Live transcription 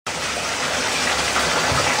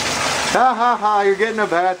Ha ha ha, you're getting a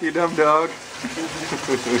bath, you dumb dog.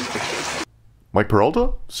 Mike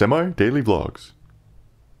Peralta, semi-daily vlogs.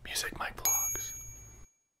 Music Mike vlogs.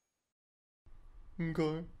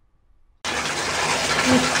 Okay.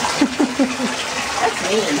 That's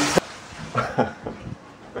mean.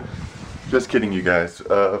 Just kidding, you guys.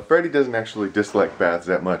 Freddy doesn't actually dislike baths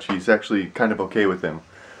that much. He's actually kind of okay with them.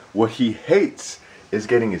 What he hates is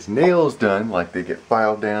getting his nails done, like they get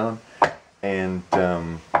filed down, and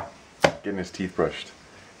getting his teeth brushed.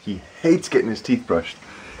 He hates getting his teeth brushed.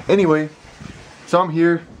 Anyway, so I'm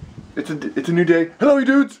here. It's a new day. Hello, you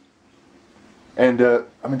dudes. And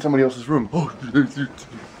I'm in somebody else's room. Oh,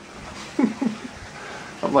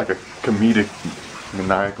 I'm like a comedic,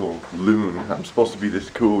 maniacal loon. I'm supposed to be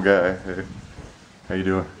this cool guy. Hey, how you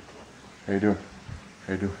doing? How you doing?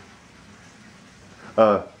 How you doing?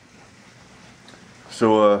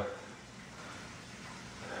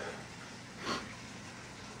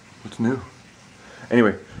 What's new?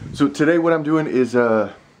 Anyway, so today what I'm doing is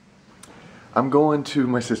I'm going to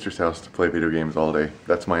my sister's house to play video games all day.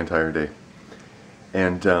 That's my entire day.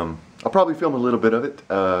 And I'll probably film a little bit of it.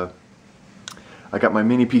 I got my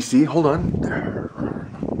mini PC. Hold on.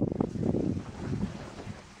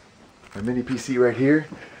 My mini PC right here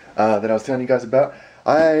that I was telling you guys about.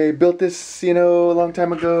 I built this, you know, a long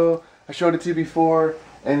time ago. I showed it to you before,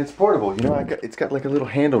 and it's portable. You know, it's got like a little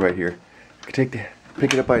handle right here. You can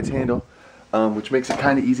pick it up by its handle, which makes it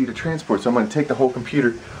kind of easy to transport. So I'm going to take the whole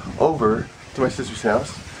computer over to my sister's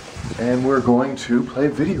house, and we're going to play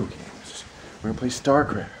video games. We're going to play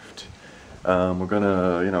StarCraft. We're going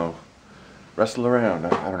to, you know, wrestle around.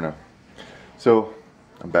 I don't know. So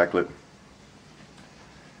I'm backlit.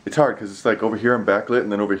 It's hard because it's like over here I'm backlit,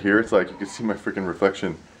 and then over here it's like you can see my freaking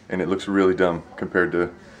reflection, and it looks really dumb compared to,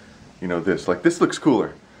 you know, this. Like this looks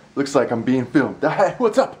cooler. Looks like I'm being filmed. Hi,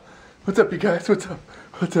 what's up? What's up, you guys? What's up?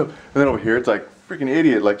 What's up? And then over here it's like freaking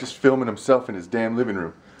idiot, like just filming himself in his damn living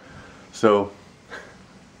room. So,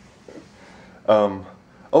 oh,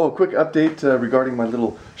 a quick update regarding my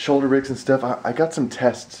little shoulder rigs and stuff. I got some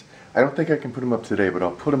tests. I don't think I can put them up today, but I'll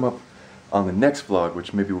put them up on the next vlog,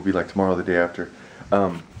 which maybe will be like tomorrow or the day after.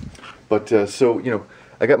 So, you know,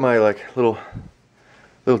 I got my like little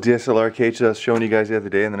DSLR cage that I was showing you guys the other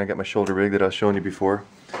day, and then I got my shoulder rig that I was showing you before.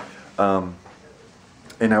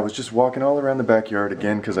 And I was just walking all around the backyard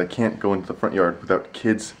again because I can't go into the front yard without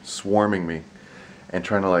kids swarming me and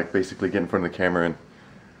trying to like basically get in front of the camera and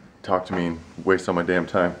talk to me and waste all my damn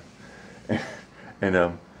time.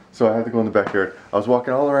 So I had to go in the backyard. I was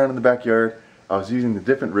walking all around in the backyard. I was using the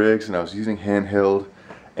different rigs, and I was using handheld,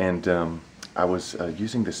 and I was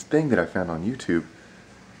using this thing that I found on YouTube,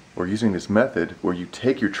 or using this method where you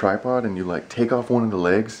take your tripod and you like take off one of the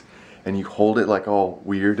legs and you hold it like all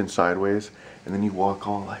weird and sideways, and then you walk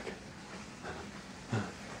all like,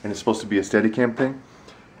 and it's supposed to be a Steadicam thing.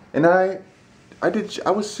 And I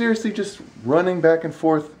was seriously just running back and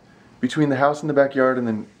forth between the house and the backyard, and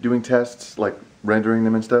then doing tests, like rendering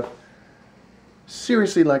them and stuff.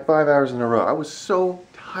 Seriously, like 5 hours in a row. I was so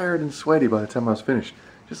tired and sweaty by the time I was finished.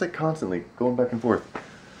 Just like constantly going back and forth.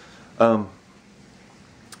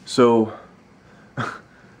 So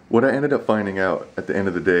what I ended up finding out at the end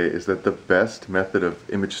of the day is that the best method of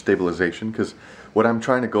image stabilization, because what I'm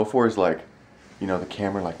trying to go for is like, you know, the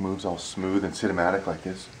camera like moves all smooth and cinematic like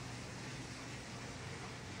this.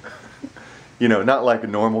 You know, not like a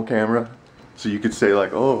normal camera. So you could say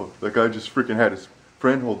like, oh, that guy just freaking had his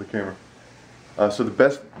friend hold the camera. So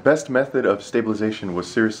the best method of stabilization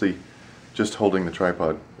was seriously just holding the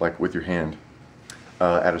tripod like with your hand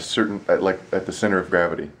at the center of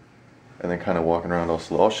gravity, and then kind of walking around all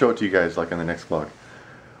slow. I'll show it to you guys like in the next vlog.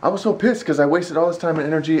 I was so pissed because I wasted all this time and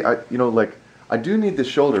energy. I do need this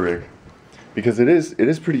shoulder rig because it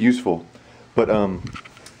is pretty useful, but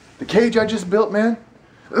the cage I just built, man,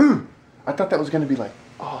 I thought that was going to be like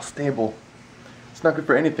all stable. It's not good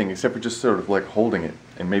for anything except for just sort of like holding it,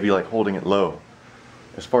 and maybe like holding it low.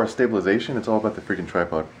 As far as stabilization, it's all about the freaking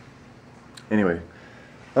tripod. Anyway,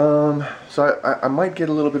 so I might get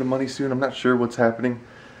a little bit of money soon. I'm not sure what's happening.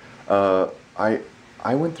 I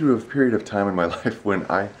went through a period of time in my life when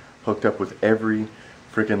I hooked up with every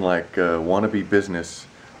freaking like wannabe business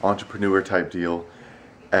entrepreneur type deal,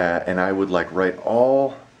 and I would like write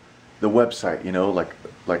all the website, you know,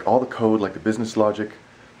 like all the code, like the business logic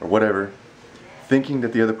or whatever, thinking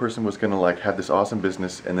that the other person was gonna like have this awesome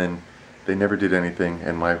business, and then they never did anything,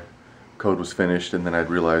 and my code was finished, and then I'd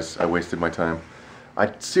realize I wasted my time.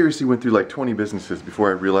 I seriously went through like 20 businesses before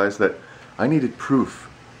I realized that I needed proof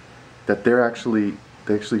that they actually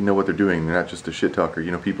know what they're doing. They're not just a shit talker.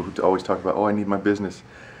 You know, people who always talk about, oh, I need my business,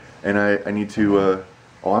 and I need to,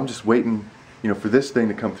 oh, I'm just waiting you know, for this thing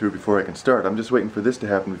to come through before I can start. I'm just waiting for this to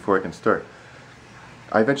happen before I can start.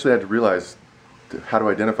 I eventually had to realize how to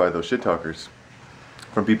identify those shit talkers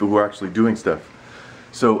from people who are actually doing stuff.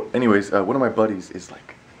 So anyways, one of my buddies is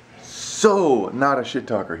like so not a shit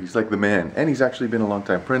talker. He's like the man, and he's actually been a long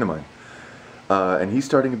time friend of mine. And he's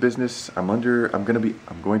starting a business. I'm going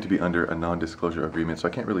to be under a non-disclosure agreement, so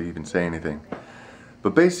I can't really even say anything.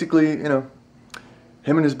 But basically, you know,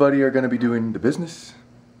 him and his buddy are going to be doing the business,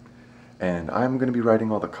 and I'm going to be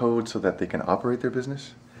writing all the code so that they can operate their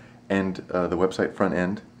business and the website front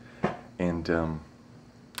end, and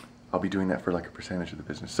I'll be doing that for like a percentage of the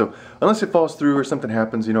business. So unless it falls through or something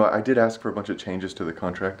happens, you know, I did ask for a bunch of changes to the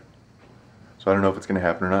contract, so I don't know if it's going to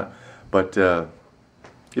happen or not, but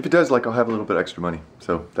if it does, like, I'll have a little bit extra money,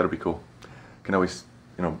 so that'll be cool. Can always,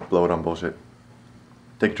 you know, blow it on bullshit.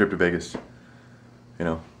 Take a trip to Vegas, you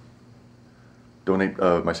know, donate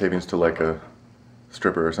my savings to like a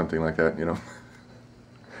stripper or something like that, you know.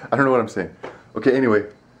 I don't know what I'm saying. Okay, anyway,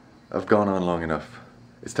 I've gone on long enough.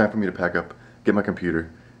 It's time for me to pack up, get my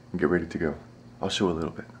computer, and get ready to go. I'll show a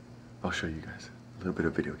little bit. I'll show you guys a little bit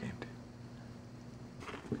of video game.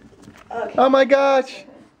 Okay. Oh my gosh!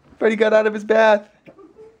 Freddy got out of his bath.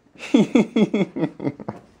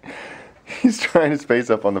 He's trying his face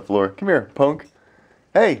up on the floor. Come here, punk.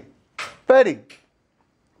 Hey, Freddy.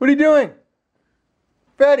 What are you doing?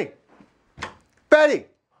 Freddy. Freddy.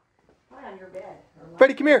 Lie on your bed.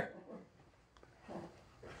 Freddy, come here.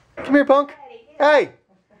 Come here, punk. Hey.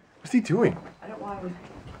 What's he doing? I don't want to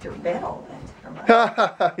put your bed all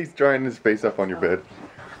that. He's trying his face up on your bed.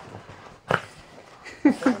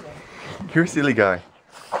 You're a silly guy.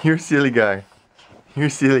 You're a silly guy. You're a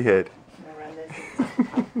silly head.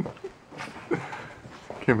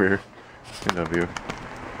 Come here. I love you.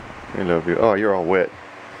 I love you. Oh, you're all wet.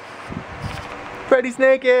 Freddy's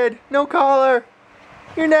naked. No collar.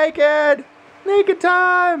 You're naked. Naked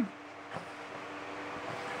time.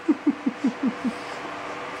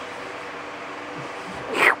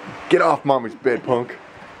 Get off mommy's bed, punk.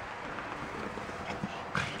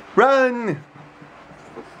 Run.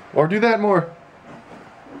 Or do that more.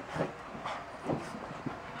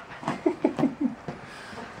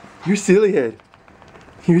 You're silly head.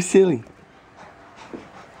 You're silly.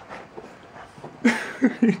 What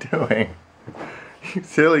are you doing? You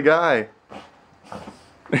silly guy.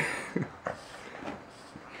 You're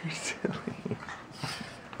silly.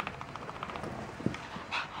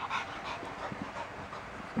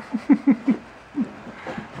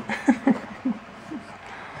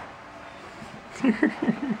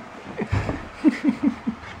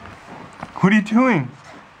 What are you doing?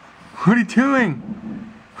 What are you doing?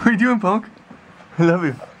 What are you doing, punk? I love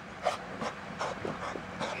you.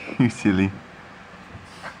 You silly.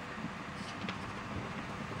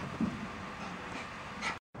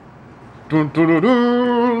 Dun, dun, dun,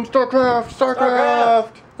 dun. StarCraft!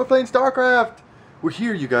 StarCraft! We're playing StarCraft! We're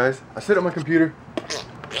here, you guys. I set up my computer.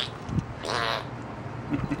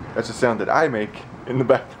 That's the sound that I make in the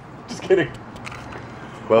bathroom. Just kidding.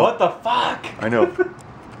 Well, What the fuck? I know.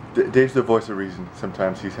 Dave's the voice of reason.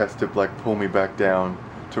 Sometimes he has to like pull me back down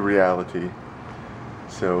to reality.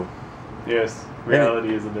 So. Yes,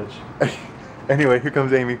 reality is a bitch. Anyway, here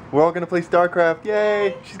comes Amy. We're all gonna play StarCraft.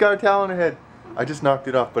 Yay! She's got a towel on her head. I just knocked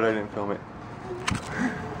it off, but I didn't film it.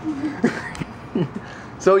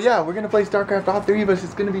 So yeah, we're gonna play StarCraft, all three of us.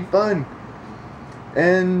 It's gonna be fun.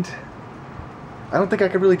 And I don't think I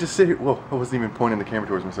could really just sit here. Whoa, I wasn't even pointing the camera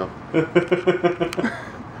towards myself.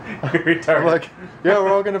 You're retarded. I'm like, yeah,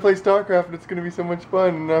 we're all gonna play StarCraft and it's gonna be so much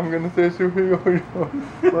fun, and I'm gonna say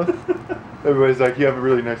everybody's like, you have a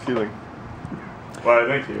really nice ceiling. Well,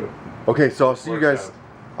 thank you. Okay, so I'll see you guys.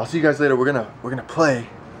 I'll see you guys later. We're gonna play,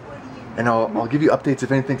 and I'll give you updates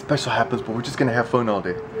if anything special happens. But we're just gonna have fun all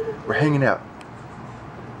day. We're hanging out.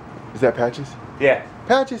 Is that Patches? Yeah.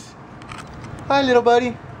 Patches. Hi, little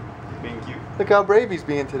buddy. Being cute. Look how brave he's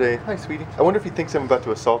being today. Hi, sweetie. I wonder if he thinks I'm about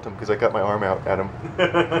to assault him because I got my arm out at him.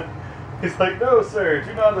 He's like, no, sir,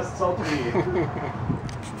 do not assault me.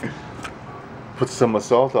 Put some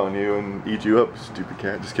assault on you and eat you up, stupid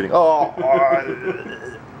cat. Just kidding. Oh.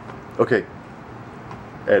 Okay.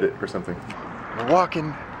 Edit or something. We're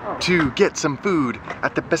walking to get some food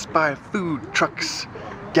at the Best Buy food trucks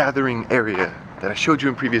gathering area that I showed you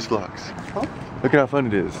in previous vlogs. Look at how fun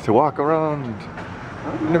it is to walk around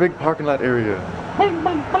in a big parking lot area.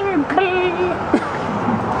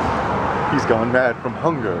 He's gone mad from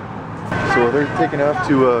hunger. So they're taking off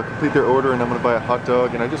to complete their order, and I'm gonna buy a hot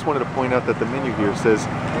dog. And I just wanted to point out that the menu here says,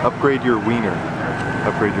 upgrade your wiener.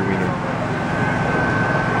 Upgrade your wiener.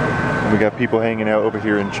 And we got people hanging out over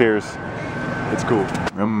here in chairs. It's cool.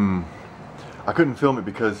 I couldn't film it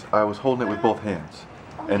because I was holding it with both hands,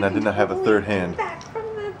 and I did not have a third hand. Back from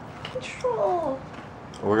the control.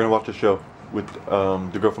 We're gonna watch a show with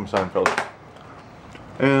the girl from Seinfeld.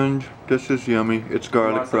 And this is yummy. It's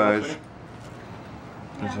garlic fries.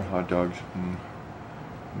 These are hot dogs.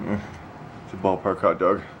 It's a ballpark hot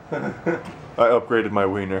dog. I upgraded my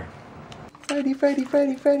wiener. Freddy, Freddy,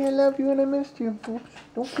 Freddy, Freddy, I love you and I missed you. Oops.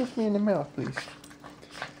 Don't kiss me in the mouth, please.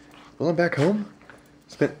 Well, I'm back home.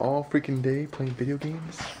 Spent all freaking day playing video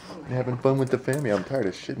games and having fun with the family. I'm tired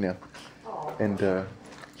as shit now. And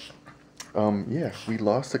yeah, we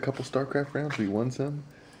lost a couple StarCraft rounds. We won some.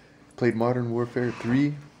 Played Modern Warfare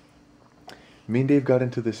 3. Me and Dave got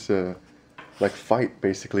into this like fight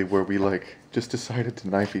basically where we like just decided to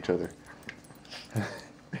knife each other.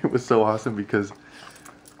 It was so awesome because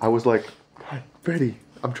I was like, "Hi, Freddy,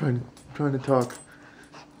 I'm trying to talk."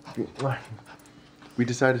 We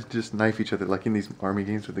decided to just knife each other like in these army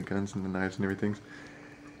games with the guns and the knives and everything.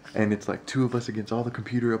 And it's like 2 of us against all the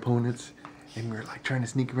computer opponents. And we're like trying to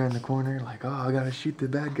sneak around the corner, like, oh, I gotta shoot the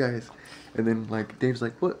bad guys. And then like Dave's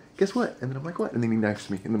like, what? Guess what? And then I'm like, what? And then he knifes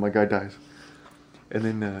me, and then my guy dies. And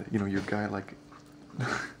then you know, your guy like, I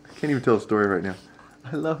can't even tell a story right now.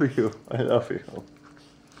 I love you. I love you.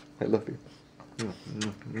 I love you.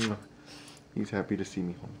 He's happy to see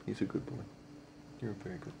me home. He's a good boy. You're a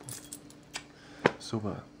very good boy. So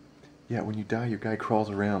yeah, when you die, your guy crawls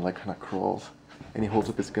around, like kind of crawls, and he holds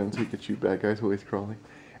up his gun so he can shoot bad guys while he's crawling.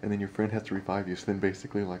 And then your friend has to revive you. So then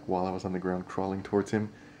basically, like, while I was on the ground crawling towards him,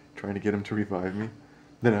 trying to get him to revive me,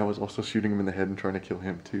 then I was also shooting him in the head and trying to kill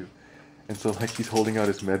him too. And so like he's holding out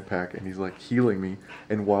his med pack and he's like healing me.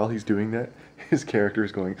 And while he's doing that, his character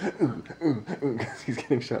is going, because he's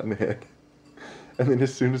getting shot in the head. And then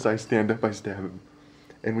as soon as I stand up, I stab him.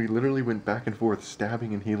 And we literally went back and forth,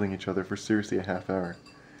 stabbing and healing each other for seriously a half hour.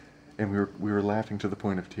 And we were laughing to the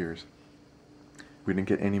point of tears. We didn't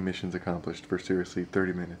get any missions accomplished for seriously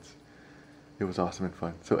 30 minutes. It was awesome and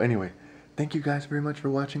fun. So anyway, thank you guys very much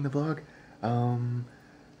for watching the vlog.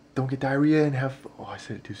 Don't get diarrhea and have, oh, I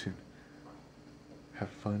said it too soon. Have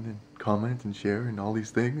fun and comment and share and all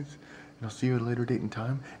these things. And I'll see you at a later date and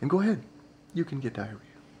time. And go ahead, you can get diarrhea.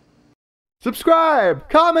 Subscribe,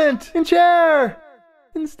 comment, and share,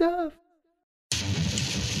 and stuff.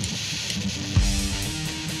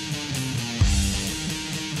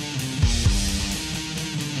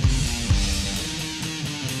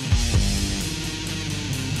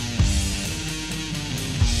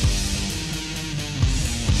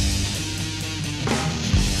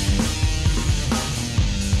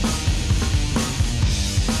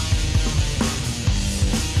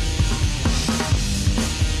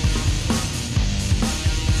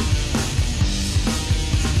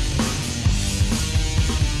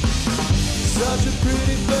 Such a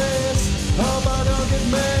pretty face, hope I don't get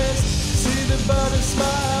missed. See the butter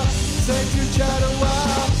smile, sex you chat a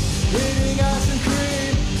while. Eating ice and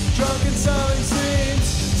cream, drunk and selling scenes.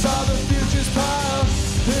 Saw the future's pile,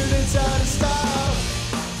 lived inside a style.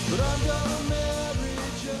 But I'm gonna